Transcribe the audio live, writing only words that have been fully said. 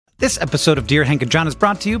This episode of Dear Hank and John is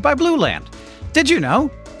brought to you by Blue Land. Did you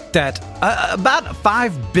know that about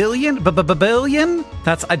 5 billion,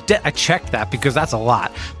 I checked that because that's a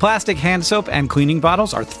lot, plastic hand soap and cleaning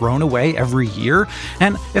bottles are thrown away every year?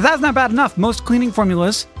 And if that's not bad enough, most cleaning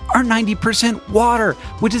formulas are 90% water,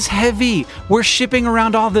 which is heavy. We're shipping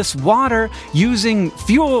around all this water using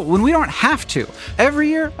fuel when we don't have to. Every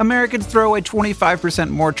year, Americans throw away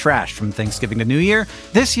 25% more trash from Thanksgiving to New Year.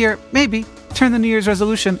 This year, maybe turn the New Year's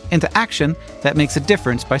resolution into action that makes a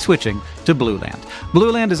difference by switching to Blue Land.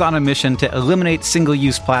 Blue Land is on a mission to eliminate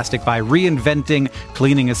single-use plastic by reinventing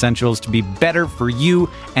cleaning essentials to be better for you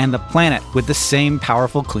and the planet with the same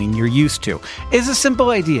powerful clean you're used to. It's a simple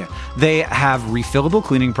idea. They have refillable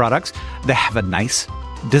cleaning products. They have a nice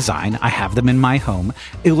design. I have them in my home.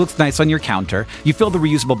 It looks nice on your counter. You fill the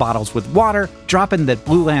reusable bottles with water, drop in the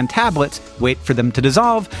Blue Land tablets, wait for them to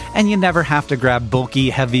dissolve, and you never have to grab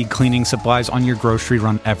bulky, heavy cleaning supplies on your grocery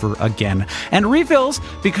run ever again. And refills,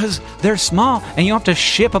 because they're small and you don't have to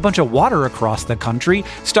ship a bunch of water across the country,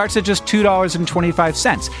 starts at just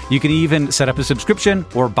 $2.25. You can even set up a subscription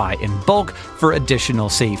or buy in bulk for additional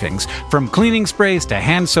savings. From cleaning sprays to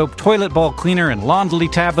hand soap, toilet bowl cleaner, and laundry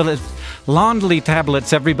tablets,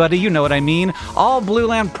 everybody, you know what I mean. All Blue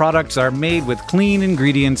Land products are made with clean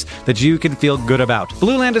ingredients that you can feel good about.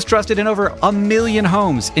 Blue Land is trusted in over 1 million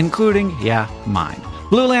homes, including, mine.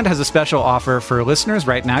 Blue Land has a special offer for listeners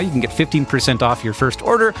right now. You can get 15% off your first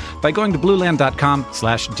order by going to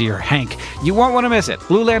blueland.com/dearhank. You won't want to miss it.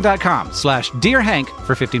 blueland.com/dearhank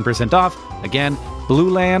for 15% off. Again,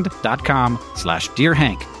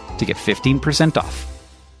 blueland.com/dearhank to get 15% off.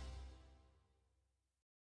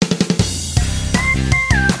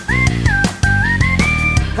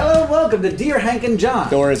 Welcome to Dear Hank and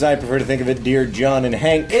John. Or as I prefer to think of it, Dear John and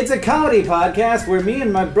Hank. It's a comedy podcast where me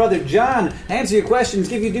and my brother John answer your questions,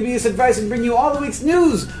 give you dubious advice, and bring you all the week's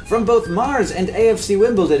news from both Mars and AFC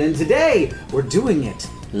Wimbledon. And today, we're doing it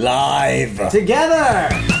live. Together.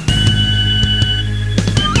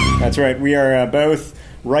 That's right. We are both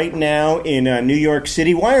right now in New York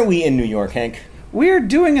City. Why are we in New York, Hank? We're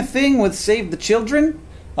doing a thing with Save the Children.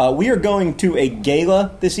 We are going to a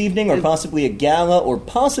gala this evening, or possibly a gala, or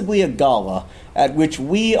possibly a gala, at which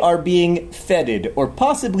we are being feted, or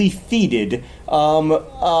possibly feeded,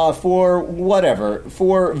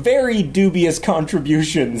 for very dubious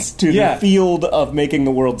contributions to the field of making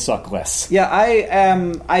the world suck less. Yeah,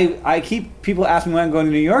 I keep, people ask me when I'm going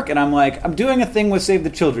to New York, and I'm like, I'm doing a thing with Save the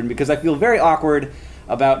Children, because I feel very awkward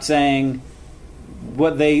about saying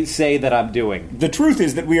what they say that I'm doing. The truth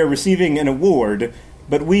is that we are receiving an award,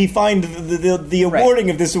 but we find the awarding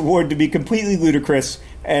of this award to be completely ludicrous,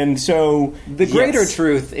 and so... The greater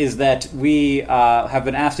truth is that we have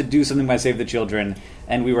been asked to do something by Save the Children,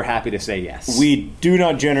 and we were happy to say yes. We do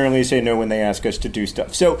not generally say no when they ask us to do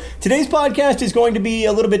stuff. So today's podcast is going to be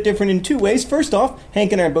a little bit different in two ways. First off,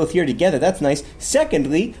 Hank and I are both here together. That's nice.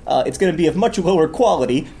 Secondly, it's going to be of much lower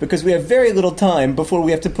quality because we have very little time before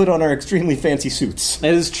we have to put on our extremely fancy suits.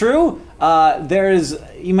 It is true.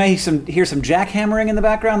 You may hear some jackhammering in the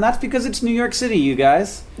background. That's because it's New York City, you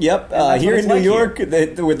guys. Yep, here in New York,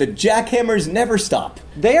 where the jackhammers never stop.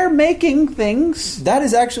 They are making things. That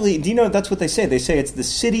is actually, do you know, that's what they say. They say it's the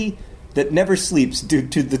city that never sleeps due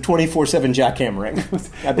to the 24/7 jackhammering.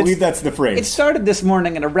 I believe that's the phrase. It started this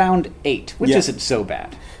morning at around 8, which isn't so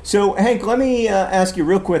bad. So, Hank, let me ask you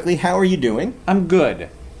real quickly, how are you doing? I'm good.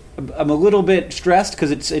 I'm a little bit stressed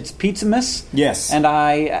because it's Pizzamas. Yes. And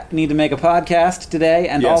I need to make a podcast today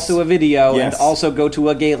and also a video and also go to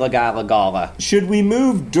a gala. Should we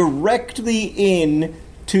move directly in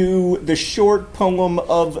to the short poem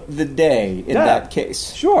of the day in that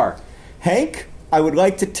case? Sure. Hank, I would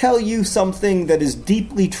like to tell you something that is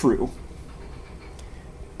deeply true.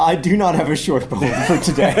 I do not have a short poem for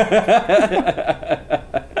today.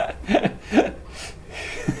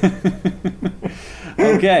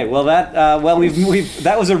 Okay, well that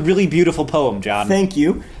was a really beautiful poem, John. Thank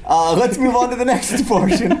you. Let's move on to the next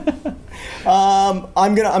portion.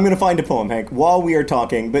 I'm gonna find a poem, Hank, while we are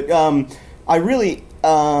talking. But I really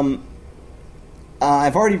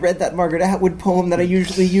I've already read that Margaret Atwood poem that I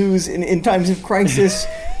usually use in times of crisis.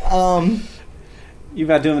 You've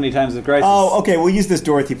had too many times of crisis. Oh, okay. We'll use this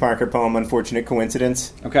Dorothy Parker poem, Unfortunate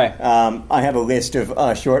Coincidence. Okay. I have a list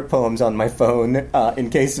of short poems on my phone in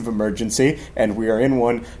case of emergency, and we are in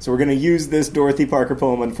one. So we're going to use this Dorothy Parker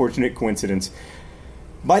poem, Unfortunate Coincidence.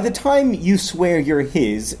 By the time you swear you're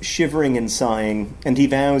his, shivering and sighing, and he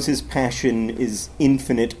vows his passion is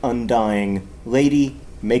infinite, undying, lady,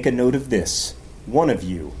 make a note of this. One of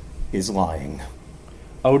you is lying.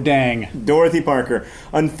 Oh, dang. Dorothy Parker.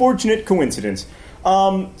 Unfortunate Coincidence.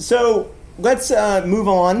 So let's move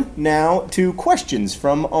on now to questions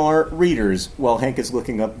from our readers while Hank is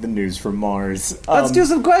looking up the news from Mars. Let's do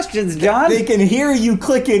some questions, John. They can hear you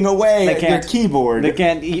clicking away at your keyboard. They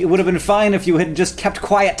can't. It would have been fine if you had just kept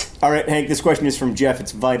quiet. All right, Hank, this question is from Jeff.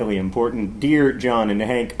 It's vitally important. Dear John and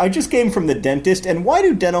Hank, I just came from the dentist, and why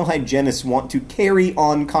do dental hygienists want to carry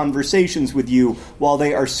on conversations with you while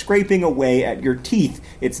they are scraping away at your teeth?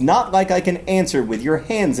 It's not like I can answer with your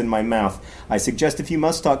hands in my mouth. I suggest if you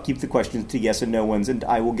must talk, keep the questions to yes and no ones, and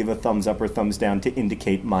I will give a thumbs up or thumbs down to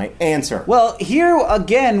indicate my answer. Well, here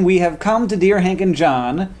again we have come to Dear Hank and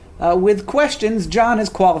John with questions John is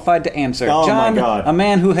qualified to answer. Oh, John, my God. A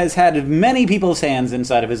man who has had many people's hands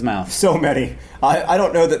inside of his mouth. So many. I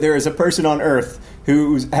don't know that there is a person on Earth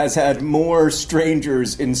who has had more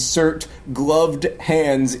strangers insert gloved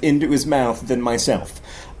hands into his mouth than myself.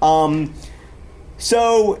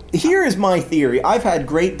 So, here is my theory. I've had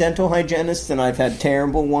great dental hygienists, and I've had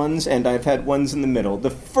terrible ones, and I've had ones in the middle.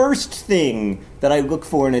 The first thing that I look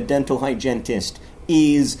for in a dental hygienist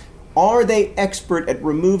is, are they expert at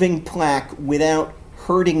removing plaque without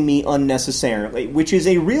hurting me unnecessarily, which is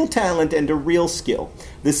a real talent and a real skill.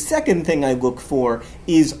 The second thing I look for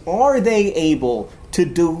is, are they able to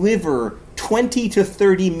deliver 20 to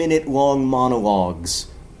 30 minute long monologues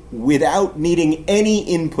without needing any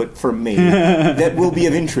input from me that will be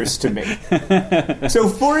of interest to me. So,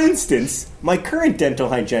 for instance, my current dental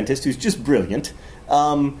hygienist, who's just brilliant,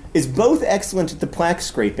 is both excellent at the plaque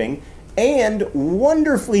scraping and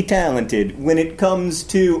wonderfully talented when it comes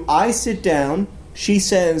to, I sit down, she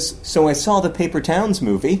says, so I saw the Paper Towns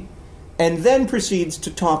movie, and then proceeds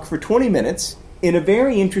to talk for 20 minutes in a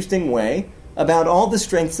very interesting way about all the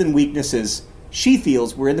strengths and weaknesses she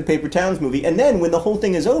feels were in the Paper Towns movie, and then when the whole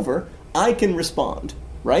thing is over, I can respond,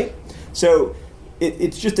 right? So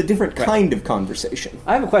it's just a different kind of conversation.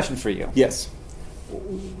 I have a question for you. Yes.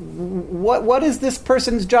 What is this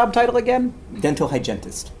person's job title again? Dental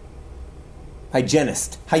hygienist.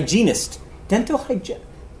 Hygienist. Dental hygienist.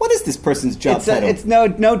 What is this person's job title? It's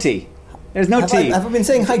no T. There's no T. Have I been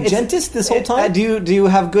saying hygienist this whole time? Do you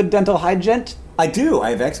have good dental hygiene? I do.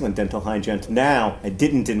 I have excellent dental hygiene. Now, I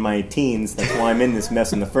didn't in my teens. That's why I'm in this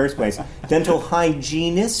mess in the first place. Dental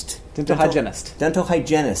hygienist. Dental hygienist. Dental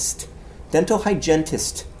hygienist. Dental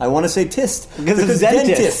hygienist. I want to say tist. Because it's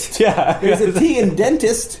dentist. Yeah. There's a T in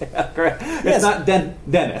dentist. Yeah, correct. Yes. It's not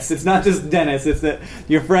Dennis. It's not just Dennis. It's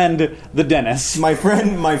your friend, the Dennis. My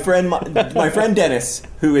friend Dennis,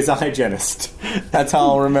 who is a hygienist. That's how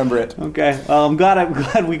I'll remember it. Okay. Well, I'm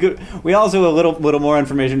glad we could. We also have a little more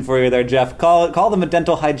information for you there, Jeff. Call them a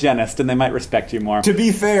dental hygienist, and they might respect you more. To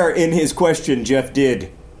be fair, in his question, Jeff did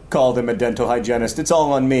call them a dental hygienist. It's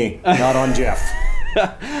all on me, not on Jeff.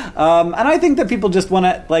 And I think that people just want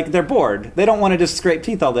to, they're bored. They don't want to just scrape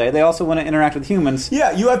teeth all day. They also want to interact with humans.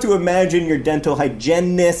 Yeah, you have to imagine your dental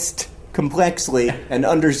hygienist complexly and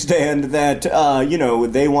understand that,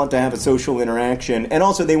 they want to have a social interaction. And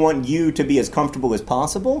also they want you to be as comfortable as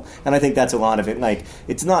possible. And I think that's a lot of it.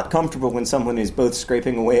 It's not comfortable when someone is both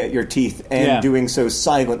scraping away at your teeth and doing so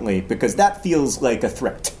silently, because that feels like a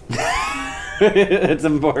threat. It's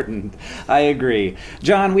important. I agree.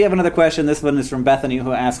 John, we have another question. This one is from Bethany,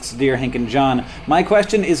 who asks, Dear Hank and John, my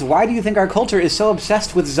question is, why do you think our culture is so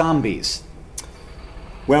obsessed with zombies?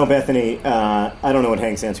 Well, Bethany, I don't know what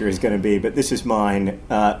Hank's answer is going to be, but this is mine.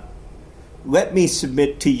 Let me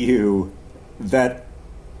submit to you that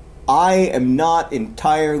I am not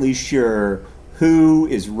entirely sure who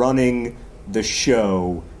is running the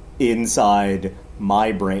show inside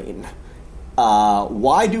my brain.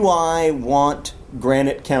 Why do I want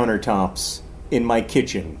granite countertops in my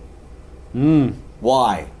kitchen?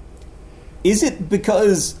 Why? Is it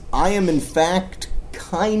because I am in fact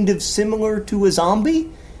kind of similar to a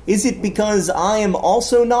zombie? Is it because I am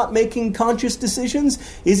also not making conscious decisions?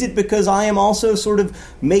 Is it because I am also sort of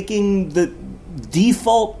making the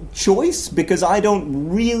default choice because I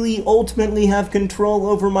don't really ultimately have control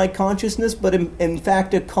over my consciousness, but am in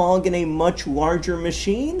fact a cog in a much larger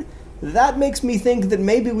machine? That makes me think that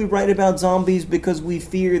maybe we write about zombies because we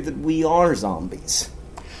fear that we are zombies.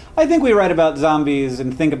 I think we write about zombies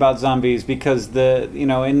and think about zombies because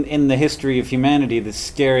in the history of humanity, the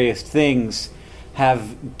scariest things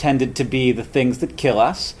have tended to be the things that kill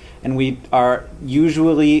us, and we are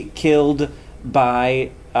usually killed by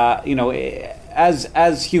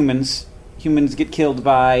as humans get killed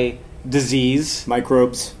by disease,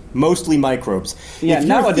 microbes, mostly microbes. Yeah,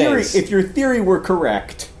 nowadays, if your theory were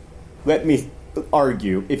correct. Let me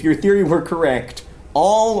argue. If your theory were correct,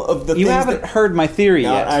 all of the you haven't heard my theory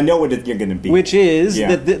yet. I know what you're going to be, which is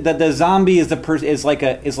that the zombie is like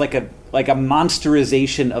like a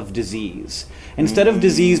monsterization of disease. Instead of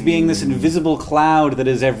disease being this invisible cloud that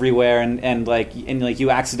is everywhere and you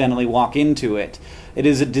accidentally walk into it, it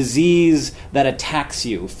is a disease that attacks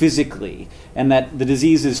you physically, and that the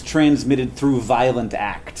disease is transmitted through violent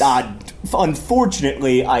acts.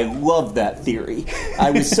 Unfortunately, I love that theory.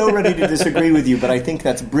 I was so ready to disagree with you, but I think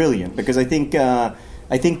that's brilliant, because I think that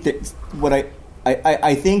I think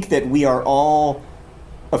that we are all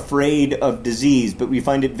afraid of disease, but we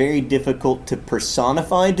find it very difficult to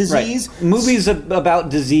personify disease. Right. Movies about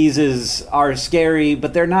diseases are scary,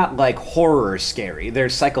 but they're not like horror scary. They're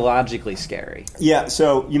psychologically scary. Yeah,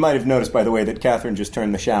 so you might have noticed, by the way, that Catherine just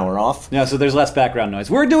turned the shower off. No, so there's less background noise.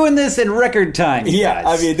 We're doing this in record time, you guys.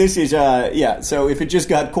 I mean, this is, so if it just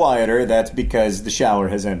got quieter, that's because the shower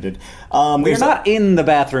has ended. We're not in the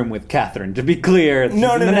bathroom with Catherine, to be clear.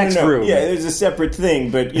 No, in the next room. Yeah, there's a separate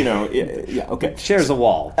thing, but, okay. It shares a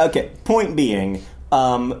wall. Okay, point being,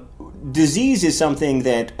 disease is something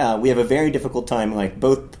that we have a very difficult time, like,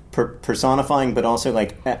 both personifying, but also,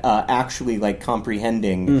 like, actually, like,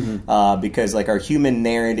 comprehending, because, like, our human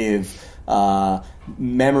narrative,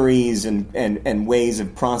 memories and ways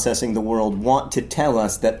of processing the world want to tell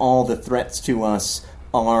us that all the threats to us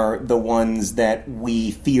are the ones that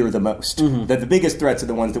we fear the most. That the biggest threats are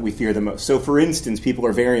the ones that we fear the most. So, for instance, people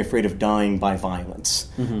are very afraid of dying by violence,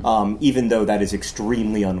 even though that is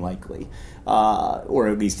extremely unlikely. Or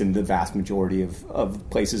at least in the vast majority of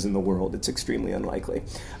places in the world, it's extremely unlikely.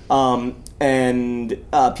 And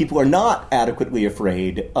people are not adequately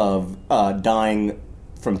afraid of dying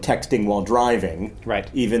from texting while driving, right?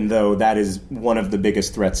 Even though that is one of the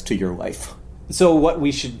biggest threats to your life. So what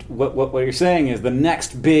you're saying is the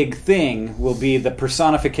next big thing will be the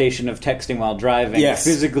personification of texting while driving, yes.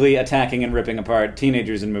 Physically attacking and ripping apart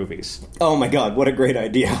teenagers in movies. Oh my God, what a great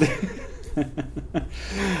idea.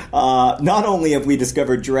 Not only have we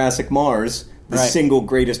discovered Jurassic Mars, the single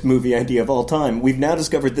greatest movie idea of all time, we've now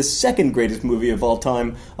discovered the second greatest movie of all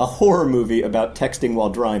time, a horror movie about texting while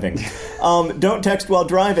driving. Don't text while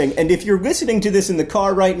driving, and if you're listening to this in the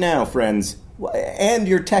car right now, friends, and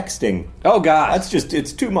you're texting. Oh, God.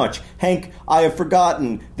 It's too much. Hank, I have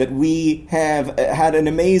forgotten that we have had an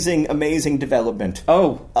amazing, amazing development.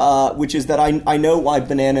 Oh. Which is that I know why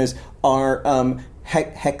bananas are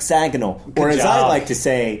hexagonal. Or as I like to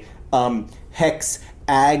say, hexagonal.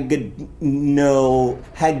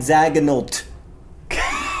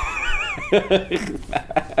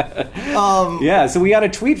 Yeah, so we got a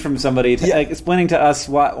tweet from somebody explaining to us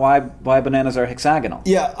why bananas are hexagonal.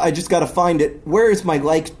 Yeah, I just got to find it. Where is my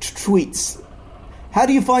liked tweets? How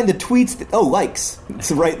do you find the tweets? Likes.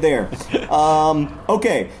 It's right there.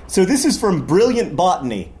 Okay, so this is from Brilliant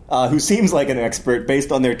Botany, who seems like an expert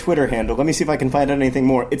based on their Twitter handle. Let me see if I can find out anything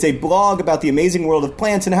more. It's a blog about the amazing world of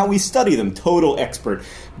plants and how we study them. Total expert.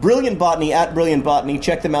 Brilliant Botany, at Brilliant Botany,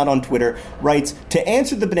 check them out on Twitter, writes, to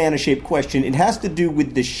answer the banana-shaped question, it has to do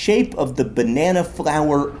with the shape of the banana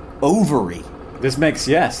flower ovary. This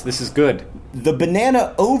is good. The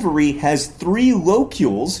banana ovary has 3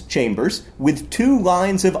 locules, chambers, with 2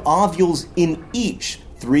 lines of ovules in each.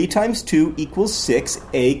 3 times 2 equals 6,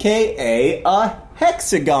 a.k.a. a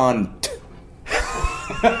hexagon.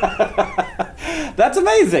 That's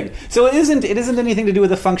amazing. So it isn't anything to do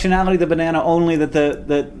with the functionality of the banana, only that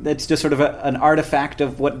it's just sort of an artifact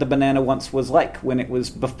of what the banana once was like when it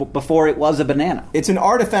was before it was a banana. It's an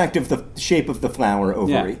artifact of the shape of the flower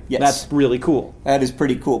ovary. Yeah, yes. That's really cool. That is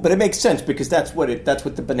pretty cool. But it makes sense because that's what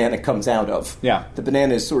the banana comes out of. Yeah. The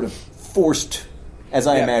banana is sort of forced, as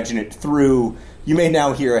I imagine it, through. You may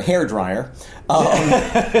now hear a hairdryer.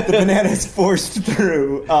 The banana is forced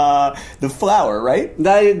through the flower, right?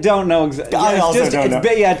 I don't know exactly. I also don't know.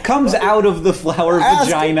 It comes out of the flower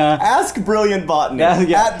vagina. Ask Brilliant Botany.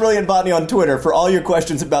 At Brilliant Botany on Twitter for all your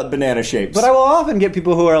questions about banana shapes. But I will often get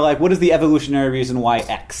people who are like, what is the evolutionary reason why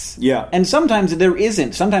X? Yeah. And sometimes there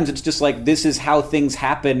isn't. Sometimes it's just like, this is how things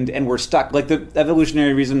happened and we're stuck. Like the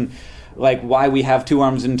evolutionary reason, like why we have 2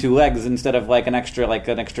 arms and 2 legs instead of an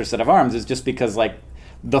extra set of arms is just because like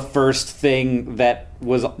the first thing that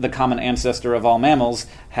was the common ancestor of all mammals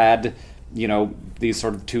had, these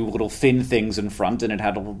sort of 2 little fin things in front, and it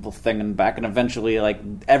had a little thing in the back, and eventually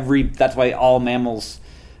that's why all mammals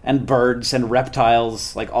and birds and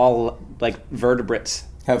reptiles, all vertebrates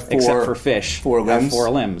have 4, except for fish, 4 limbs. Have 4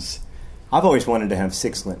 limbs. I've always wanted to have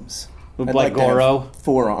 6 limbs. Like Goro?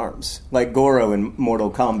 4 arms. Like Goro in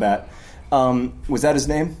Mortal Kombat. Was that his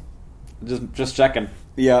name? Just checking.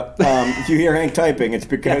 Yeah. If you hear Hank typing, it's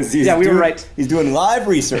because he's we were right. He's doing live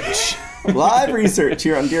research. Live research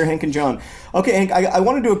here on Dear Hank and John. Okay, Hank, I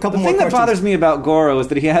want to do a couple more questions. The thing that bothers me about Goro is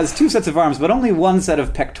that he has 2 sets of arms, but only 1 set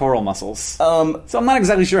of pectoral muscles. So I'm not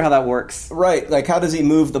exactly sure how that works. Right, like how does he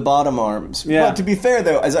move the bottom arms? Yeah. But to be fair,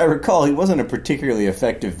 though, as I recall, he wasn't a particularly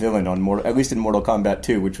effective villain at least in Mortal Kombat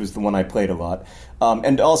 2, which was the one I played a lot.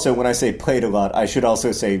 And also, when I say played a lot, I should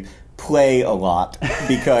also say play a lot,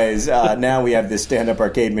 because now we have this stand-up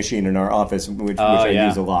arcade machine in our office, which I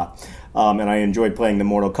use a lot. And I enjoyed playing the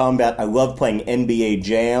Mortal Kombat. I love playing NBA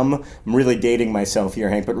Jam. I'm really dating myself here,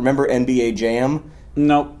 Hank, but remember NBA Jam?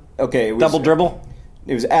 Nope. Okay. It was, Double Dribble?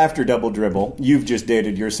 It was after Double Dribble. You've just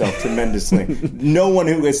dated yourself tremendously. No one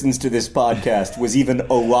who listens to this podcast was even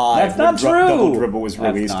alive when Double Dribble was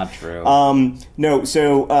released. That's not true. No,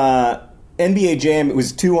 so NBA Jam, it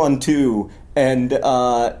was 2-on-2. And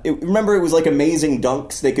remember, it was like amazing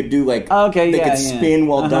dunks. They could do they could spin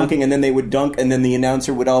while dunking, and then they would dunk, and then the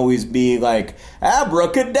announcer would always be like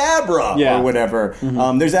abracadabra or whatever.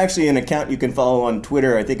 Mm-hmm. There's actually an account you can follow on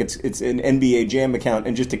Twitter. I think it's an NBA Jam account,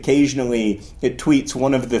 and just occasionally it tweets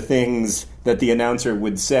one of the things that the announcer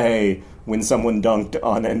would say when someone dunked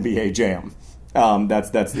on NBA Jam.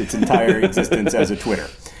 That's its entire existence as a Twitter.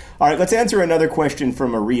 All right, let's answer another question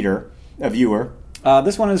from a viewer.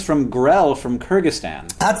 This one is from Grell from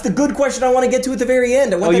Kyrgyzstan. That's the good question I want to get to at the very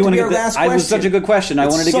end. I want that to be our last question. It was such a good question. I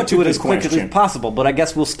wanted to get to it as quickly as possible, but I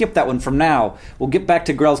guess we'll skip that one from now. We'll get back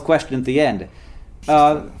to Grell's question at the end.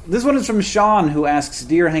 This one is from Sean, who asks,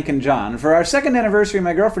 Dear Hank and John, for our 2nd anniversary,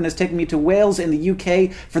 my girlfriend has taken me to Wales in the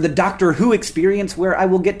UK for the Doctor Who experience, where I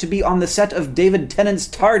will get to be on the set of David Tennant's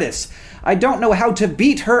TARDIS. I don't know how to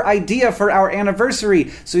beat her idea for our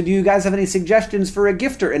anniversary, so do you guys have any suggestions for a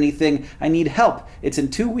gift or anything? I need help. It's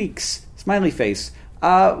in 2 weeks. Smiley face.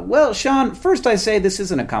 Well, Sean, first I say this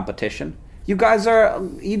isn't a competition. You guys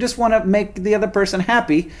you just want to make the other person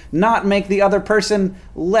happy, not make the other person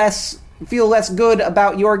feel less good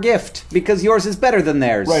about your gift, because yours is better than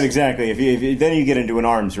theirs. Right, exactly. Then you get into an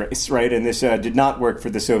arms race, right? And this did not work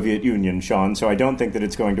for the Soviet Union, Sean, so I don't think that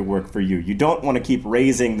it's going to work for you. You don't want to keep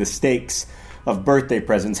raising the stakes of birthday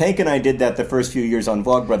presents. Hank and I did that the first few years on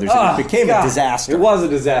Vlogbrothers, and it became a disaster. It was a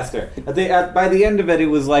disaster. By the end of it, it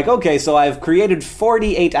was like, okay, so I've created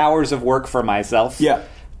 48 hours of work for myself. Yeah.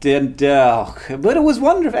 But it was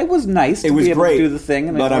wonderful. It was nice to be able to do the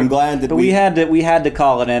thing. But I'm glad that we had to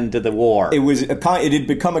call an end to the war. It had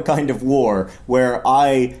become a kind of war where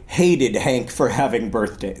I hated Hank for having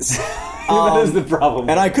birthdays. That is the problem.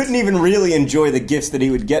 And I couldn't even really enjoy the gifts that he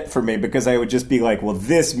would get for me, because I would just be like, well,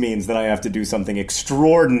 this means that I have to do something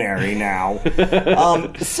extraordinary now.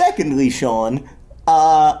 Secondly, Sean,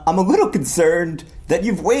 I'm a little concerned that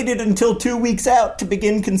you've waited until 2 weeks out to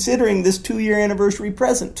begin considering this 2-year anniversary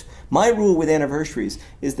present. My rule with anniversaries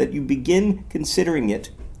is that you begin considering it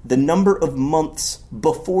the number of months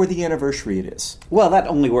before the anniversary it is. Well, that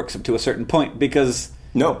only works up to a certain point, because...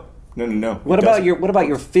 No. What about your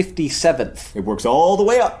 57th? It works all the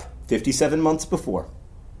way up, 57 months before.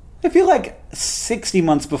 I feel like 60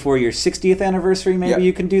 months before your 60th anniversary, maybe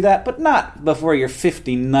you can do that, but not before your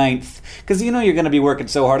 59th, because you know you're going to be working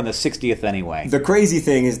so hard on the 60th anyway. The crazy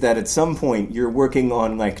thing is that at some point you're working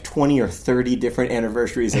on like 20 or 30 different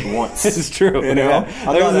anniversaries at once. This is true. You know?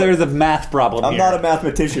 There's a math problem I'm not a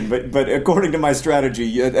mathematician, but according to my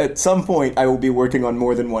strategy, at some point I will be working on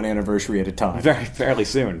more than one anniversary at a time. Fairly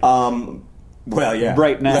soon. Well, yeah.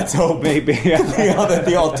 Right now. Let's hope. Maybe.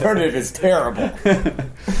 The alternative is terrible.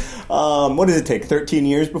 What does it take? 13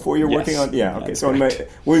 years before you're working on... Yeah, okay. So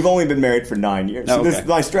we've only been married for 9 years. So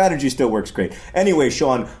my strategy still works great. Anyway,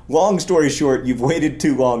 Sean, long story short, you've waited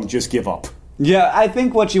too long. Just give up. Yeah, I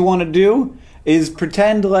think what you want to do is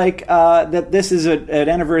pretend like that this is an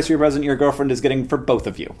anniversary present your girlfriend is getting for both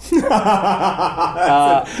of you.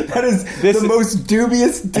 That is the most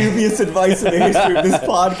dubious advice in the history of this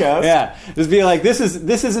podcast. Yeah, just be like, this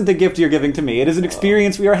isn't a gift you're giving to me. It is an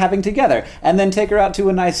experience we are having together. And then take her out to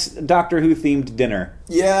a nice Doctor Who themed dinner.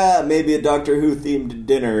 Yeah, maybe a Doctor Who themed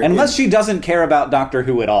dinner. Unless she doesn't care about Doctor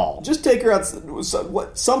Who at all. Just take her out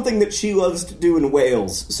something that she loves to do in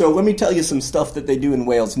Wales. So let me tell you some stuff that they do in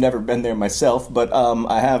Wales. Never been there myself, but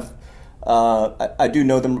I do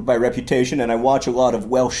know them by reputation, and I watch a lot of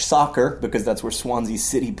Welsh soccer because that's where Swansea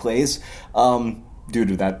City plays. Due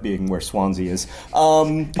to that being where Swansea is.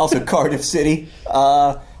 Also Cardiff City.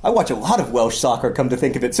 I watch a lot of Welsh soccer, come to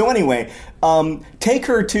think of it. So anyway, take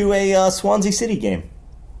her to a Swansea City game.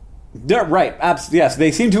 Right. Yes,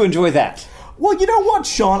 they seem to enjoy that. Well, you know what,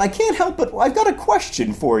 Sean? I can't help but... I've got a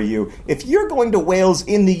question for you. If you're going to Wales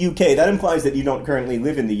in the UK, that implies that you don't currently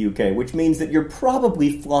live in the UK, which means that you're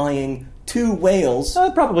probably flying to Wales...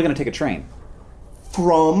 Probably going to take a train.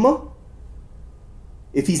 From...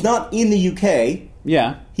 if he's not in the UK,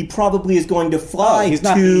 he probably is going to fly he's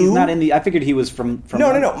not in the... I figured he was from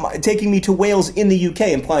No. Taking me to Wales in the UK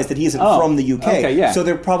implies that he isn't from the UK. Okay, yeah. So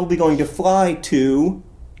they're probably going to fly to...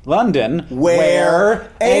 London, where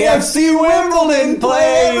AFC Wimbledon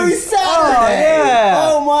play every Saturday.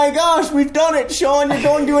 Oh my gosh, we've done it, Sean. You're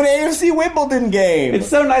going to an AFC Wimbledon game. It's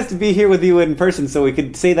so nice to be here with you in person, so we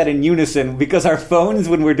could say that in unison. Because our phones,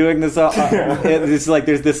 when we're doing this, it's like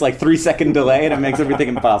there's this 3-second delay, and it makes everything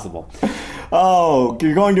impossible. Oh,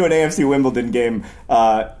 you're going to an AFC Wimbledon game,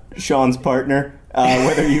 Sean's partner.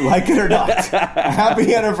 Whether you like it or not.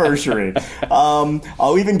 Happy anniversary.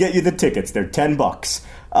 I'll even get you the tickets. They're $10.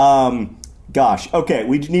 Gosh. Okay,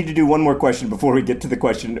 we need to do one more question before we get to the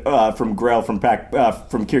question from Grell from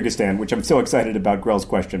Kyrgyzstan, which I'm so excited about Grell's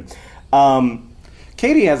question.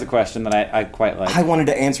 Katie has a question that I quite like. I wanted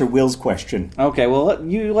to answer Will's question. Okay, well,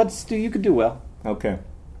 you could do Will. Okay.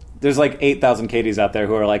 There's 8,000 Katies out there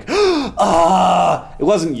who are like, it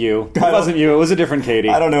wasn't you. It wasn't you. It was a different Katie.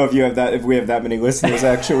 I don't know if we have that many listeners,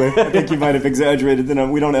 actually. I think you might have exaggerated.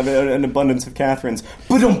 We don't have an abundance of Catherines.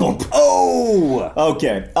 Oh!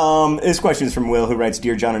 Okay. This question is from Will, who writes,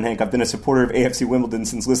 Dear John and Hank, I've been a supporter of AFC Wimbledon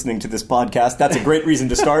since listening to this podcast. That's a great reason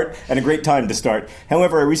to start, and a great time to start.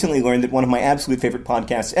 However, I recently learned that one of my absolute favorite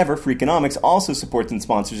podcasts ever, Freakonomics, also supports and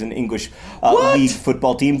sponsors an English league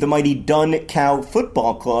football team, the mighty Dun Cow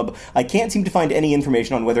Football Club. I can't seem to find any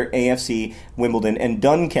information on whether AFC Wimbledon and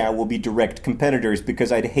Dun Cow will be direct competitors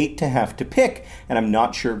because I'd hate to have to pick, and I'm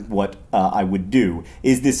not sure what I would do.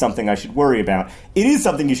 Is this something I should worry about? It is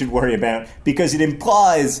something you should worry about because it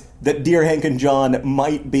implies that Dear Hank and John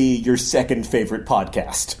might be your second favorite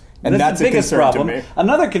podcast. And that's the biggest problem. To me.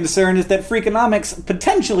 Another concern is that Freakonomics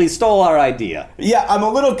potentially stole our idea. Yeah, I'm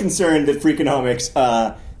a little concerned that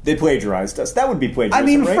Freakonomics, they plagiarized us. That would be plagiarism, I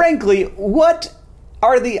mean, right? frankly, what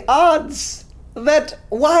are the odds that...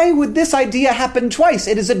 Why would this idea happen twice?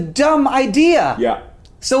 It is a dumb idea. Yeah.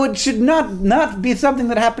 So it should not be something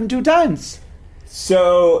that happened 2 times.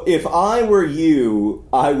 So if I were you,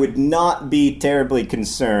 I would not be terribly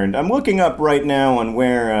concerned. I'm looking up right now on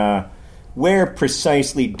where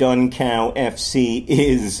precisely Dun Cow FC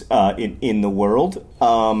is in the world.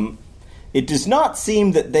 It does not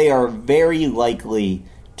seem that they are very likely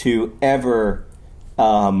to ever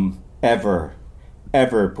play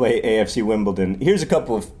AFC Wimbledon. Here's a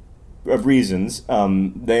couple of reasons.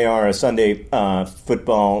 They are a Sunday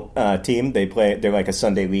football team. They're like a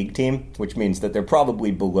Sunday league team, which means that they're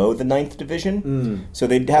probably below the 9th division. So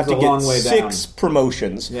they'd have to get 6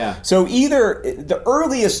 promotions. Yeah. So either the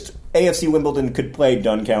earliest AFC Wimbledon could play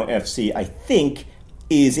Dun Cow FC, I think,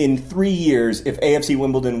 is in 3 years if AFC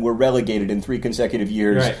Wimbledon were relegated in 3 consecutive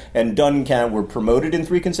years and Dun Cow were promoted in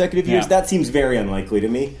 3 consecutive years. That seems very unlikely to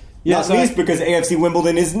me. Not least because AFC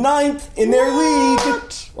Wimbledon is 9th in their league.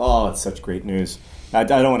 Oh, it's such great news. I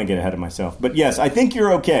don't want to get ahead of myself. But yes, I think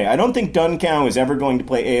you're okay. I don't think Dun Cow is ever going to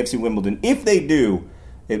play AFC Wimbledon. If they do,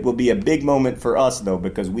 it will be a big moment for us, though,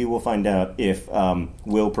 because we will find out if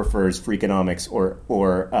Will prefers Freakonomics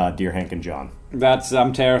or Dear Hank and John.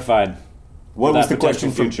 I'm terrified. What was the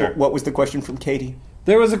question from Katie?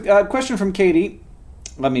 There was a question from Katie.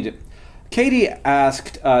 Katie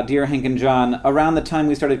asked, Dear Hank and John, around the time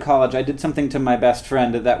we started college, I did something to my best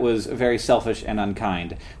friend that was very selfish and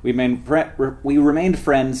unkind. We remained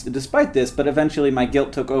friends despite this, but eventually my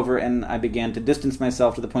guilt took over and I began to distance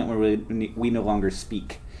myself to the point where we no longer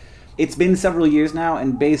speak. It's been several years now,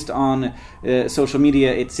 and based on social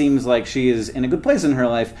media, it seems like she is in a good place in her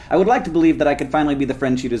life. I would like to believe that I could finally be the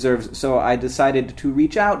friend she deserves, so I decided to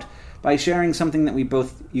reach out by sharing something that we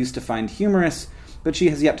both used to find humorous, but she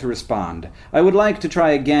has yet to respond. I would like to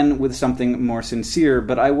try again with something more sincere,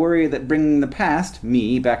 but I worry that bringing the past,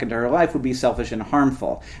 me, back into her life would be selfish and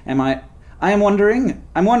harmful. I'm wondering,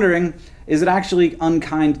 is it actually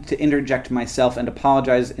unkind to interject myself and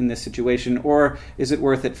apologize in this situation, or is it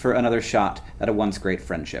worth it for another shot at a once great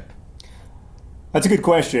friendship? That's a good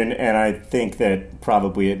question, and I think that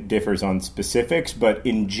probably it differs on specifics, but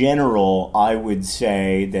in general, I would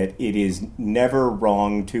say that it is never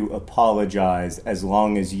wrong to apologize as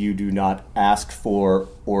long as you do not ask for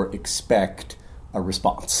or expect a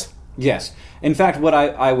response. Yes. In fact, what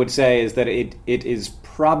I would say is that it is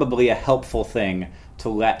probably a helpful thing to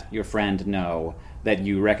let your friend know that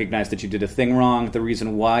you recognize that you did a thing wrong. The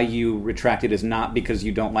reason why you retracted is not because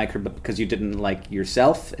you don't like her, but because you didn't like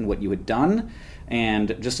yourself and what you had done.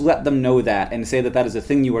 And just let them know that and say that that is a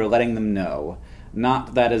thing you are letting them know,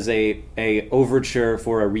 not that is a overture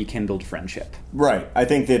for a rekindled friendship. Right. I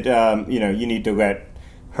think that you need to let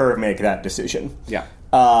her make that decision. Yeah.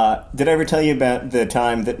 Did I ever tell you about the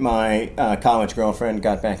time that my college girlfriend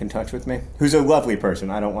got back in touch with me? Who's a lovely person.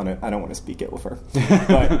 I don't want to speak ill of her.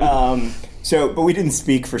 But we didn't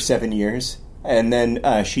speak for 7 years, and then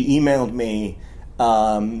she emailed me,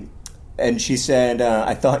 and she said,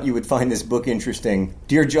 "I thought you would find this book interesting,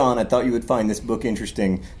 dear John. I thought you would find this book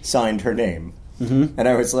interesting." Signed her name, and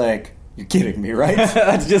I was like, "You're kidding me, right?"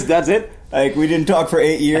 That's it. Like, we didn't talk for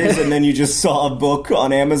 8 years, and then you just saw a book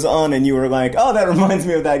on Amazon, and you were like, "Oh, that reminds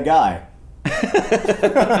me of that guy."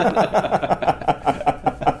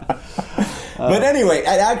 But anyway, it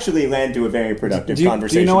actually led to a very productive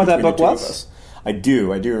conversation. Do you know what that book was? I do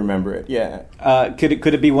remember it, yeah. Could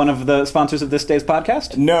it be one of the sponsors of this day's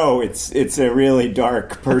podcast? No, it's a really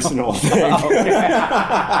dark, personal thing.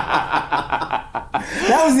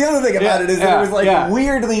 That was the other thing about it, is that it was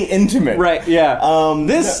weirdly intimate. Right, yeah.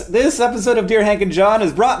 This episode of Dear Hank and John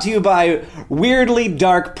is brought to you by weirdly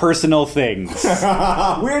dark personal things.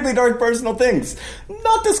 Weirdly dark personal things.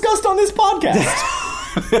 Not discussed on this podcast.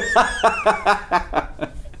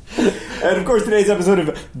 And of course, today's episode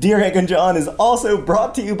of Dear Hank and John is also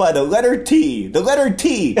brought to you by the letter T. The letter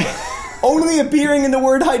T, only appearing in the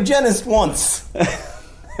word hygienist once.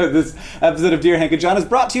 This episode of Dear Hank and John is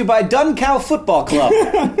brought to you by Duncow Football Club.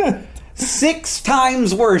 6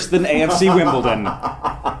 times worse than AFC Wimbledon.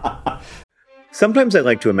 Sometimes I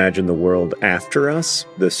like to imagine the world after us,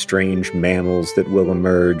 the strange mammals that will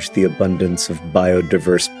emerge, the abundance of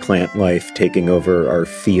biodiverse plant life taking over our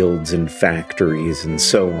fields and factories, and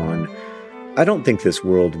so on. I don't think this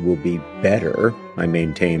world will be better. I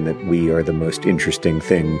maintain that we are the most interesting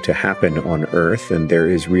thing to happen on Earth, and there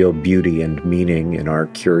is real beauty and meaning in our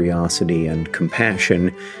curiosity and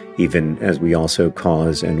compassion, even as we also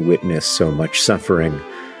cause and witness so much suffering.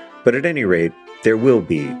 But at any rate, there will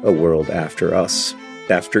be a world after us,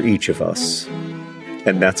 after each of us.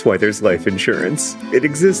 And that's why there's life insurance. It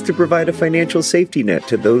exists to provide a financial safety net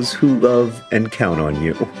to those who love and count on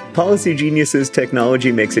you. Policy Genius's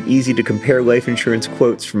technology makes it easy to compare life insurance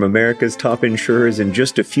quotes from America's top insurers in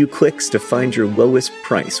just a few clicks to find your lowest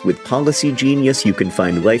price. With Policy Genius, you can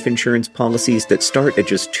find life insurance policies that start at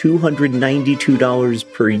just $292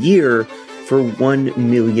 per year for $1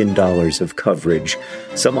 million of coverage.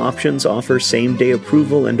 Some options offer same-day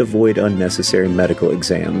approval and avoid unnecessary medical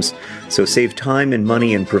exams. So save time and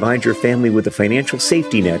money and provide your family with a financial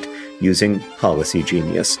safety net using Policy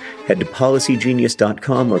Genius. Head to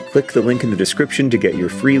policygenius.com or click the link in the description to get your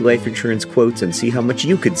free life insurance quotes and see how much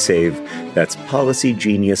you could save. That's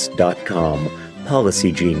policygenius.com.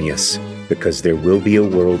 Policy Genius, because there will be a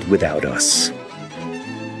world without us.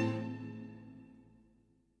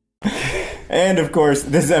 And, of course,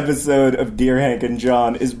 this episode of Dear Hank and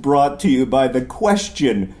John is brought to you by the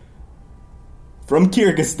question from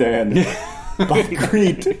Kyrgyzstan by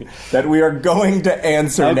Crete that we are going to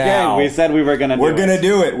answer now. Okay, we said we were going to do it. We're going to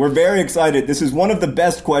do it. We're very excited. This is one of the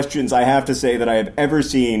best questions, I have to say, that I have ever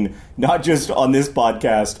seen, not just on this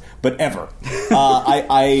podcast, but ever.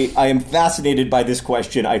 I am fascinated by this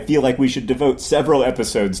question. I feel like we should devote several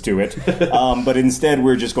episodes to it, but instead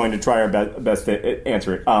we're just going to try our best to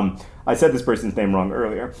answer it. I said this person's name wrong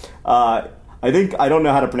earlier. I don't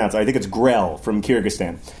know how to pronounce it. I think it's Grell from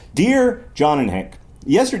Kyrgyzstan. Dear John and Hank,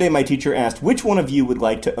 yesterday my teacher asked which one of you would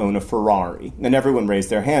like to own a Ferrari, and everyone raised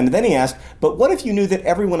their hand. And then he asked, but what if you knew that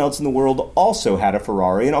everyone else in the world also had a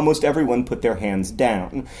Ferrari, and almost everyone put their hands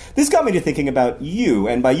down? This got me to thinking about you,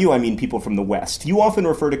 and by you I mean people from the West. You often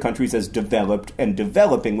refer to countries as developed and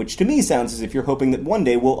developing, which to me sounds as if you're hoping that one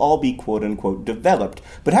day we'll all be quote-unquote developed.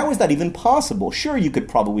 But how is that even possible? Sure, you could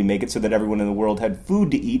probably make it so that everyone in the world had food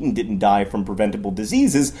to eat and didn't die from preventable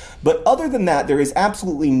diseases, but other than that, there is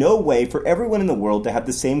absolutely no way for everyone in the world to have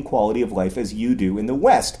the same quality of life as you do in the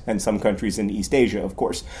West, and some countries in East Asia, of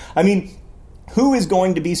course. I mean, who is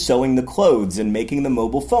going to be sewing the clothes and making the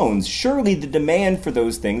mobile phones? Surely the demand for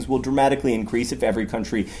those things will dramatically increase if every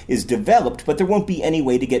country is developed, but there won't be any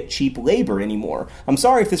way to get cheap labor anymore. I'm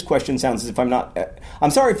sorry if this question sounds as if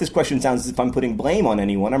I'm putting blame on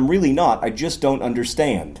anyone. I'm really not. I just don't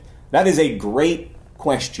understand. That is a great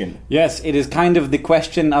question. Yes, it is kind of the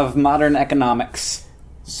question of modern economics.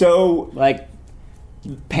 So,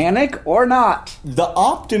 panic or not? The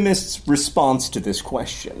optimist's response to this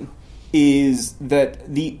question is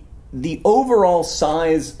that the overall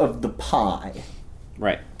size of the pie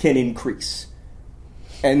can increase.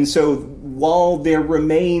 And so while there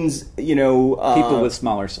remains, people with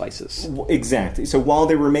smaller slices. Exactly. So while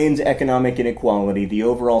there remains economic inequality, the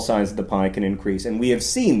overall size of the pie can increase. And we have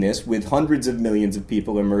seen this with hundreds of millions of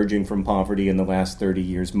people emerging from poverty in the last 30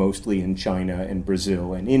 years, mostly in China and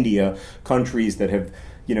Brazil and India, countries that have,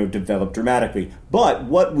 develop dramatically. But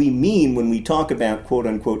what we mean when we talk about quote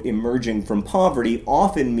unquote emerging from poverty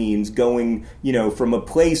often means going, from a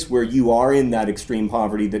place where you are in that extreme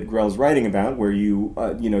poverty that Grell's writing about, where you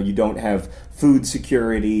don't have food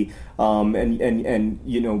security, and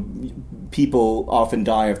people often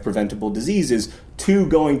die of preventable diseases, to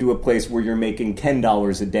going to a place where you're making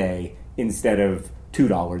 $10 a day instead of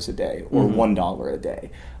 $2 a day or $1 a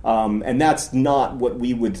day. And that's not what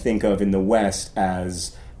we would think of in the West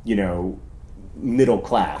as, middle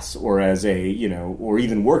class or as or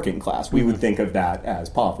even working class. We would think of that as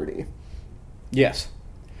poverty. Yes.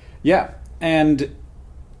 Yeah. And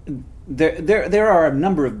there are a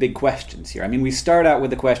number of big questions here. I mean, we start out with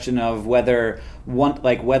the question of whether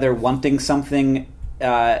wanting something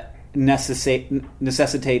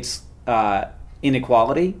necessitates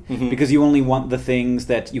inequality, because you only want the things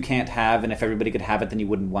that you can't have, and if everybody could have it, then you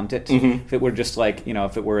wouldn't want it. If it were just like,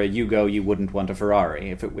 if it were a Yugo, you wouldn't want a Ferrari.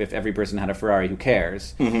 If every person had a Ferrari, who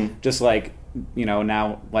cares? Just like,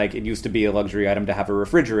 now, like, it used to be a luxury item to have a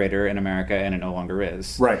refrigerator in America, and it no longer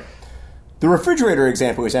is. Right. The refrigerator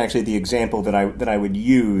example is actually the example that I would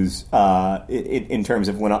use in terms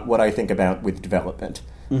of what I think about with development.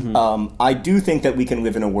 I do think that we can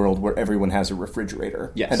live in a world where everyone has a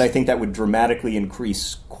refrigerator. Yes. And I think that would dramatically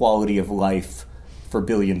increase quality of life for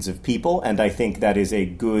billions of people, and I think that is a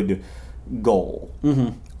good goal.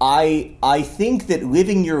 I think that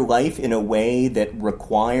living your life in a way that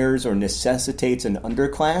requires or necessitates an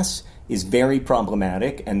underclass is very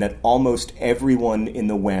problematic, and that almost everyone in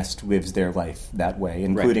the West lives their life that way,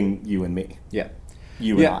 including you and me. Yeah.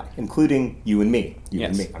 You and I, including you and me. You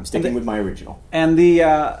and me. I'm sticking with my original. And the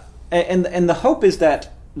and the hope is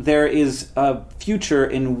that there is a future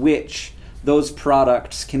in which those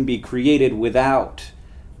products can be created without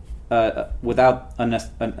a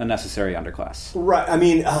necessary underclass. Right. I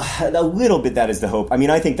mean, a little bit that is the hope. I mean,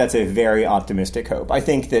 I think that's a very optimistic hope. I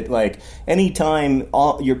think that, like, anytime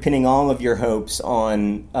you're pinning all of your hopes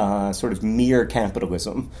on sort of mere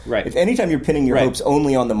capitalism, right. If anytime you're pinning your hopes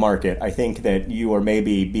only on the market, I think that you are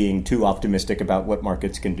maybe being too optimistic about what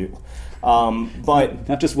markets can do. But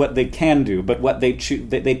not just what they can do, but what they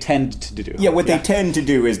tend to do. Yeah, what they tend to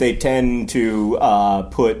do is they tend to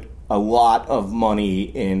put a lot of money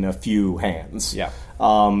in a few hands. Yeah.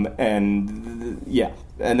 And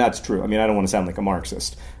that's true. I mean, I don't want to sound like a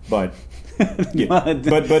Marxist, but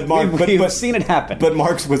we've seen it happen. But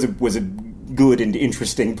Marx was a good and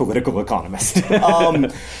interesting political economist.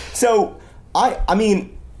 So I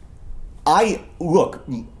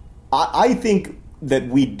think that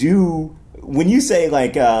we do. When you say,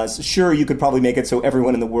 like, sure, you could probably make it so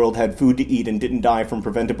everyone in the world had food to eat and didn't die from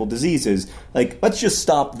preventable diseases, like, let's just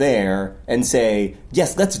stop there and say,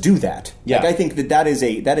 yes, let's do that. Yeah. Like, I think that is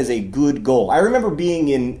a good goal. I remember being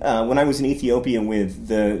in, when I was in Ethiopia with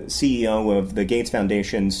the CEO of the Gates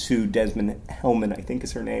Foundation, Sue Desmond Hellman, I think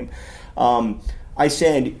is her name. I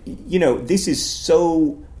said, this is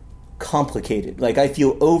so complicated. Like, I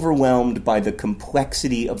feel overwhelmed by the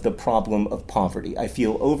complexity of the problem of poverty. I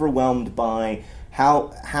feel overwhelmed by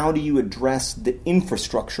how do you address the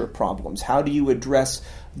infrastructure problems? How do you address,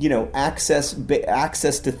 access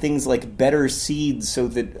to things like better seeds so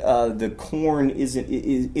that the corn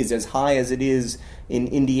is as high as it is in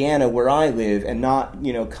Indiana where I live and not,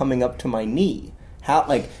 coming up to my knee.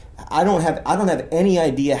 I don't have any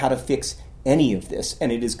idea how to fix any of this,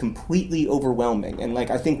 and it is completely overwhelming. And, like,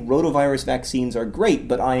 I think rotavirus vaccines are great,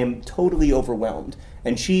 but I am totally overwhelmed.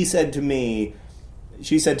 And she said to me,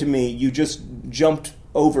 you just jumped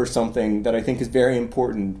over something that I think is very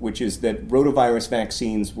important, which is that rotavirus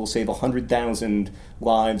vaccines will save 100,000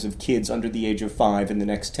 lives of kids under the age of 5 in the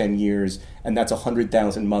next 10 years, and that's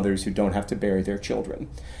 100,000 mothers who don't have to bury their children.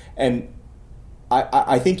 And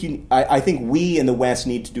I think we in the West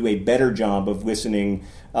need to do a better job of listening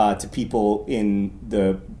to people in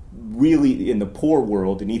the poor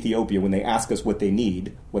world in Ethiopia when they ask us what they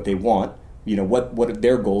need, what they want, what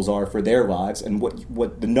their goals are for their lives, and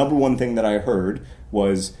what the number one thing that I heard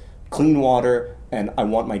was clean water, and I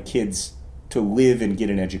want my kids to live and get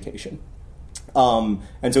an education.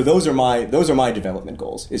 And so those are my development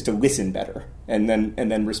goals, is to listen better and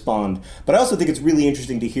then respond. But I also think it's really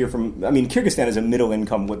interesting to hear from, I mean, Kyrgyzstan is a middle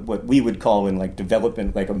income, what we would call in, like,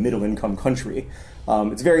 development, like a middle income country.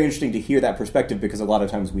 It's very interesting to hear that perspective because a lot of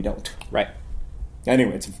times we don't. Right.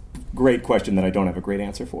 Anyway, it's a great question that I don't have a great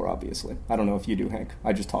answer for, obviously. I don't know if you do, Hank.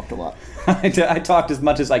 I just talked a lot. I talked as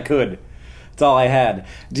much as I could. That's all I had.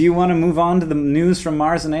 Do you want to move on to the news from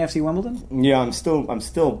Mars and AFC Wimbledon? Yeah, I'm still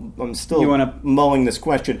mulling this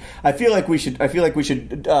question. I feel like we should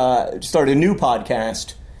start a new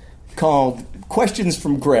podcast called Questions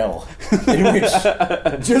from Grell, in which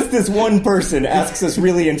just this one person asks us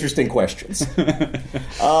really interesting questions.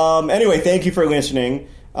 Anyway, thank you for listening.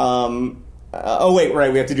 Oh, wait,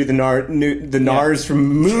 right, we have to do the NARS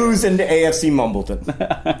from MEWS and AFC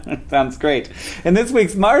Mumbleton. Sounds great. In this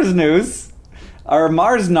week's Mars news, or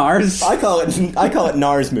Mars NARS... I call it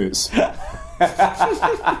NARS MEWS.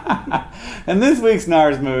 And this week's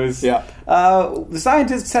NARS MEWS, the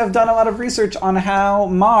scientists have done a lot of research on how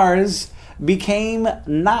Mars became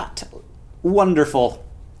not wonderful.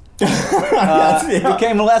 It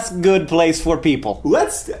became a less good place for people.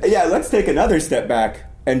 Let's take another step back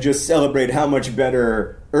and just celebrate how much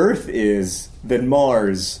better Earth is than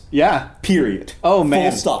Mars. Yeah. Period. Oh,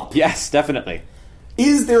 man. Full stop. Yes, definitely.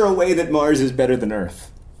 Is there a way that Mars is better than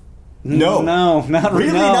Earth? No. No, not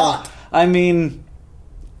really. Not. I mean,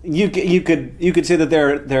 you could say that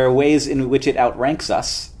there are ways in which it outranks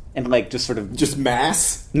us, and like just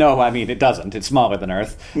mass. No, I mean it doesn't. It's smaller than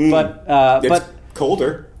Earth, but it's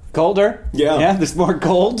colder. Colder? Yeah. There's more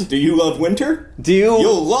cold. Do you love winter?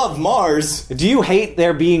 You'll love Mars. Do you hate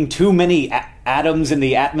there being too many atoms in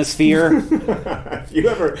the atmosphere? Have you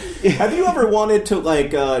ever wanted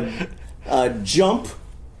to jump,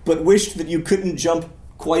 but wished that you couldn't jump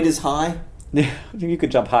quite as high? You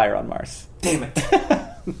could jump higher on Mars. Damn it.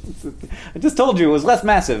 I just told you it was less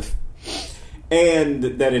massive. And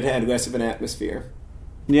that it had less of an atmosphere.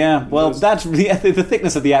 Yeah, well, that's the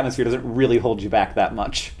thickness of the atmosphere doesn't really hold you back that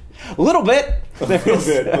much. A little bit. A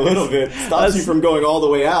little bit. Stops you from going all the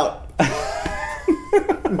way out.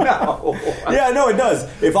 No. Yeah, no, it does.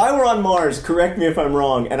 If I were on Mars, correct me if I'm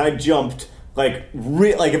wrong, and I jumped,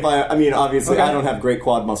 obviously I don't have great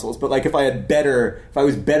quad muscles, but if I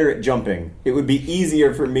was better at jumping, it would be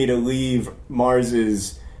easier for me to leave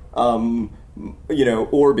Mars's, orbit.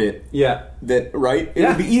 Yeah. It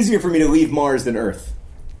would be easier for me to leave Mars than Earth.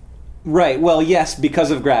 Right. Well, yes, because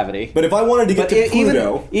of gravity. But if I wanted to get to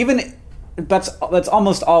Pluto, even that's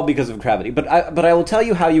almost all because of gravity. But I will tell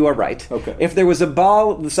you how you are right. Okay. If there was a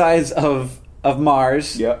ball the size of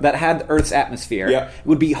Mars that had Earth's atmosphere, it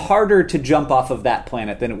would be harder to jump off of that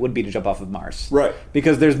planet than it would be to jump off of Mars. Right.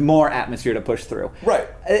 Because there's more atmosphere to push through. Right.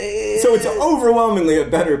 So it's overwhelmingly a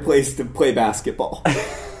better place to play basketball.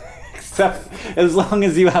 Except as long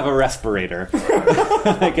as you have a respirator.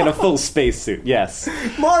 Like in a full spacesuit, yes.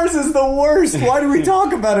 Mars is the worst. Why do we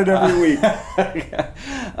talk about it every week?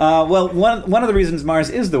 Well, one of the reasons Mars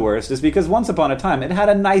is the worst is because once upon a time it had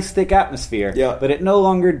a nice thick atmosphere, but it no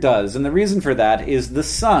longer does. And the reason for that is the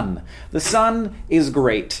sun. The sun is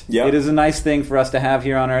great. Yep. It is a nice thing for us to have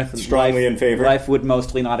here on Earth. Strongly in favor. Life would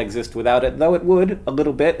mostly not exist without it, though it would a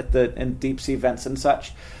little bit in deep sea vents and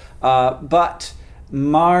such. But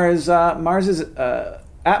Mars's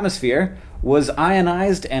atmosphere was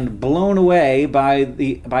ionized and blown away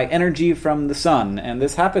by energy from the sun, and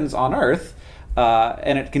this happens on Earth,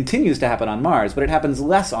 and it continues to happen on Mars, but it happens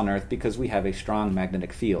less on Earth because we have a strong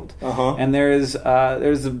magnetic field. And there's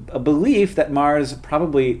a belief that Mars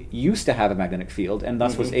probably used to have a magnetic field, and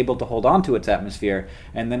thus was able to hold on to its atmosphere,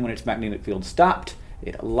 and then when its magnetic field stopped,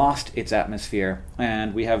 it lost its atmosphere,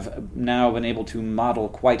 and we have now been able to model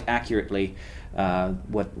quite accurately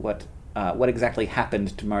what exactly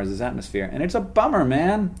happened to Mars's atmosphere. And it's a bummer,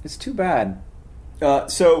 man. It's too bad.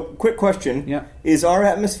 So, quick question. Yeah. Is our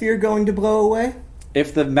atmosphere going to blow away?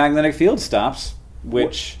 If the magnetic field stops,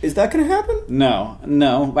 which... Is that going to happen?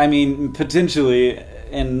 No. I mean, potentially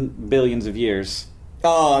in billions of years.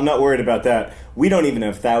 Oh, I'm not worried about that. We don't even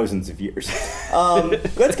have thousands of years.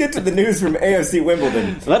 Let's get to the news from AFC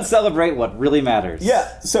Wimbledon. Let's celebrate what really matters. Yeah,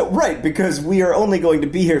 because we are only going to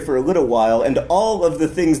be here for a little while, and all of the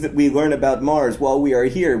things that we learn about Mars while we are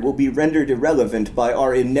here will be rendered irrelevant by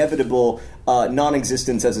our inevitable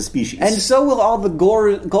non-existence as a species. And so will all the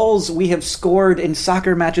goals we have scored in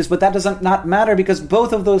soccer matches, but that doesn't not matter because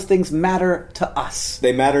both of those things matter to us.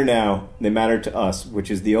 They matter now. They matter to us, which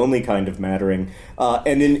is the only kind of mattering.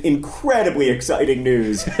 And in incredibly exciting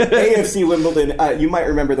news, AFC Wimbledon, you might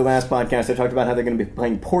remember the last podcast I talked about how they're going to be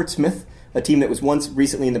playing Portsmouth, a team that was once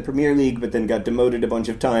recently in the Premier League but then got demoted a bunch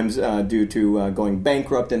of times due to going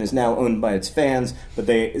bankrupt and is now owned by its fans, but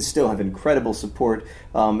they still have incredible support.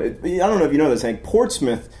 I don't know if you know this, Hank.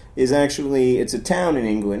 Portsmouth is actually, it's a town in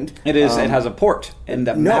England. It is. It has a port in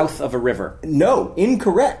the mouth of a river. No,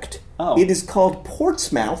 incorrect. Oh. It is called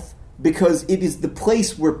Portsmouth because it is the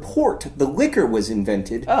place where port, the liquor, was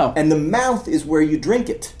invented. Oh. And the mouth is where you drink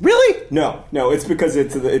it. Really? No, it's because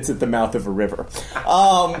it's at the mouth of a river.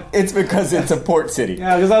 It's because it's a port city.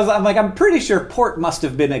 Yeah, because I'm pretty sure port must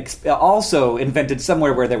have been also invented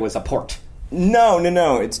somewhere where there was a port. No,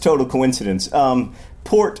 it's total coincidence.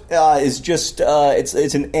 Port is just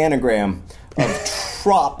it's an anagram of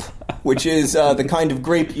trop, which is the kind of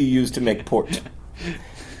grape you use to make port.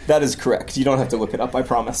 That is correct. You don't have to look it up, I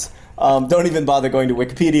promise. Don't even bother going to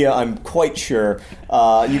Wikipedia. I'm quite sure.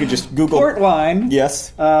 You could just Google... Port wine.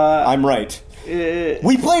 Yes, I'm right.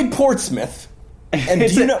 We played Portsmouth. And do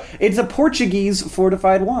you know... It's a Portuguese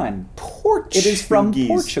fortified wine. Portuguese. It is from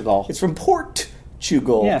Portugal. It's from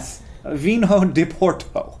Portugal. Yes. Vinho de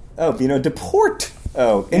Porto. Oh, Vino de Port.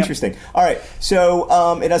 Oh, interesting. Yep. All right,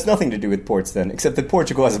 so it has nothing to do with ports then, except that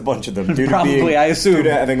Portugal has a bunch of them. Probably, I assume. Due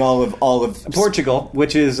to having all of Portugal,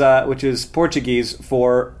 which is Portuguese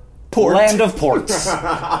for port. Land of ports.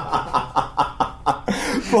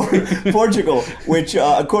 Portugal, which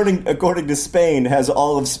according to Spain, has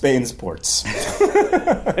all of Spain's ports.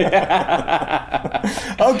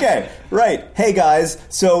 Okay, right. Hey guys,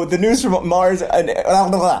 so the news from Mars.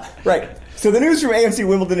 Right. So the news from AFC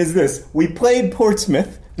Wimbledon is this. We played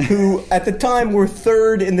Portsmouth, who at the time were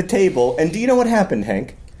third in the table. And do you know what happened,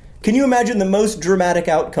 Hank? Can you imagine the most dramatic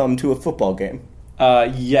outcome to a football game?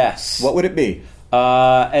 Yes. What would it be?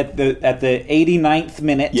 At the 89th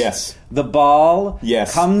minute, yes, the ball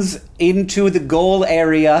yes. comes into the goal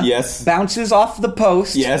area, yes, bounces off the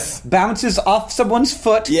post, yes, bounces off someone's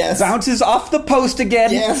foot, yes, bounces off the post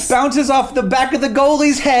again, yes, bounces off the back of the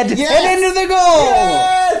goalie's head, yes, and into the goal.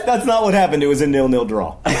 Yes! That's not what happened. It was a 0-0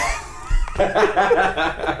 draw.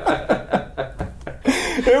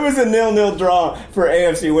 It was a 0-0 draw for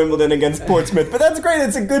AFC Wimbledon against Portsmouth. But that's great.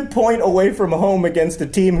 It's a good point away from home against a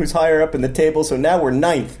team who's higher up in the table. So now we're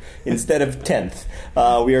 9th instead of 10th.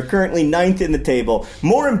 We are currently 9th in the table.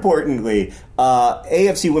 More importantly,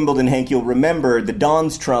 AFC Wimbledon, Hank, you'll remember the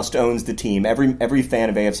Dons Trust owns the team. Every fan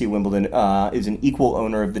of AFC Wimbledon is an equal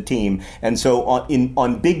owner of the team. And so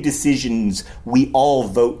on big decisions, we all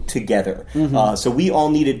vote together. Mm-hmm. So we all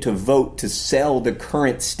needed to vote to sell the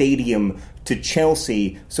current stadium to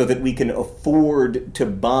Chelsea so that we can afford to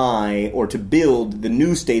buy or to build the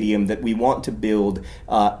new stadium that we want to build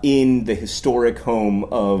in the historic home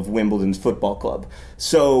of Wimbledon's football club.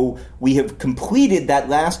 So we have completed that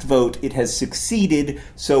last vote. It has succeeded.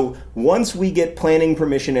 So once we get planning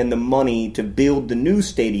permission and the money to build the new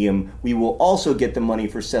stadium, we will also get the money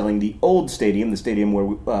for selling the old stadium, the stadium where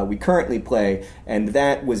we currently play. And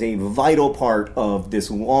that was a vital part of this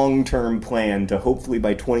long-term plan to hopefully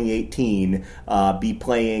by 2018 be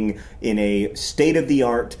playing in a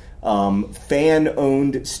state-of-the-art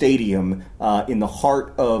fan-owned stadium in the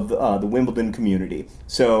heart of the Wimbledon community.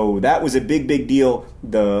 So that was a big, big deal.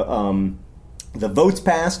 The votes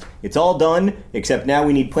passed. It's all done, except now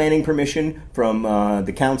we need planning permission from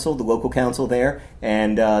the council, the local council there,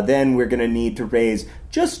 and then we're going to need to raise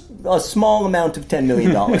just a small amount of $10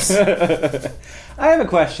 million. I have a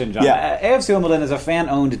question, John. Yeah. AFC Wimbledon is a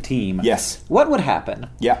fan-owned team. Yes. What would happen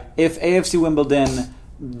if AFC Wimbledon,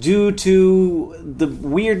 due to the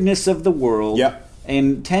weirdness of the world,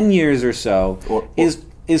 in 10 years or so,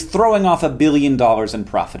 is throwing off $1 billion in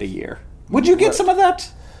profit a year? Would you get some of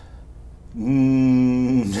that? I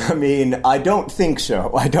mean, I don't think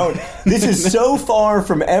so. This is so far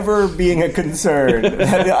from ever being a concern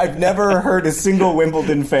that I've never heard a single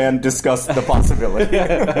Wimbledon fan discuss the possibility.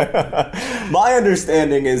 My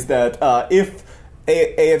understanding is that if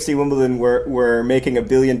AFC Wimbledon were making $1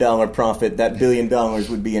 billion profit, that $1 billion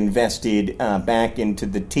would be invested back into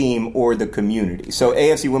the team or the community. So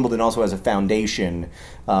AFC Wimbledon also has a foundation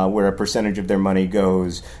where a percentage of their money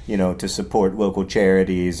goes, to support local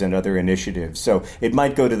charities and other initiatives. So it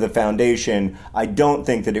might go to the foundation. I don't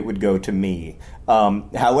think that it would go to me.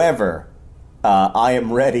 However, I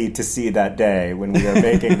am ready to see that day when we are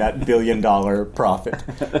making that $1 billion profit.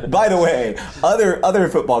 By the way, other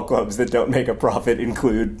football clubs that don't make a profit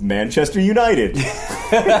include Manchester United,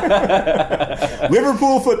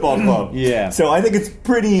 Liverpool Football Club. Yeah. So I think it's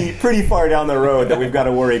pretty far down the road that we've got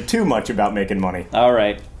to worry too much about making money. All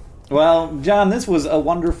right. Well, John, this was a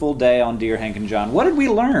wonderful day on Dear Hank and John. What did we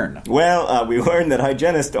learn? Well, we learned that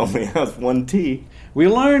hygienist only has one T. We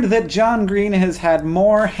learned that John Green has had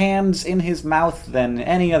more hands in his mouth than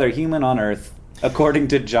any other human on Earth, according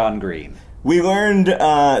to John Green. We learned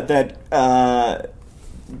that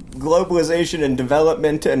globalization and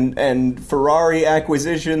development and Ferrari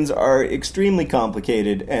acquisitions are extremely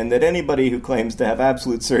complicated, and that anybody who claims to have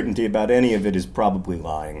absolute certainty about any of it is probably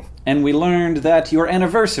lying. And we learned that your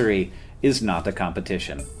anniversary is not a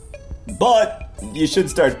competition. But you should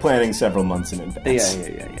start planning several months in advance.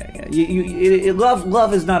 Yeah.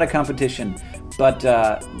 Love is not a competition, but,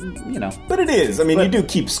 But it is. I mean, you do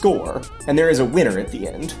keep score, and there is a winner at the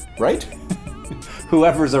end, right?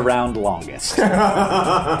 Whoever's around longest.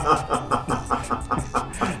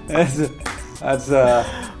 That's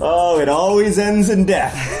Oh, it always ends in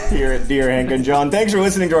death here at Dear Hank and John. Thanks for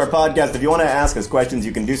listening to our podcast. If you want to ask us questions,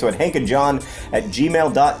 you can do so at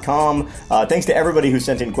hankandjohn@gmail.com. Thanks to everybody who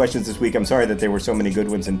sent in questions this week. I'm sorry that there were so many good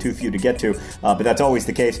ones and too few to get to, but that's always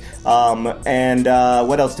the case. And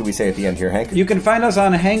what else do we say at the end here, Hank? You can find us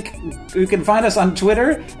on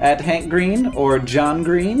Twitter at Hank Green or John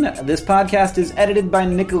Green. This podcast is edited by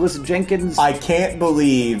Nicholas Jenkins. I can't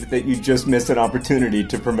believe that you just missed an opportunity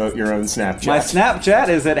to promote your own Snapchat. My Snapchat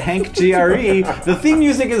is at HankGRE. The theme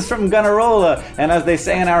music is from Gunnarolla, and as they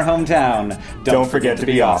say in our hometown, don't forget to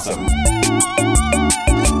be awesome.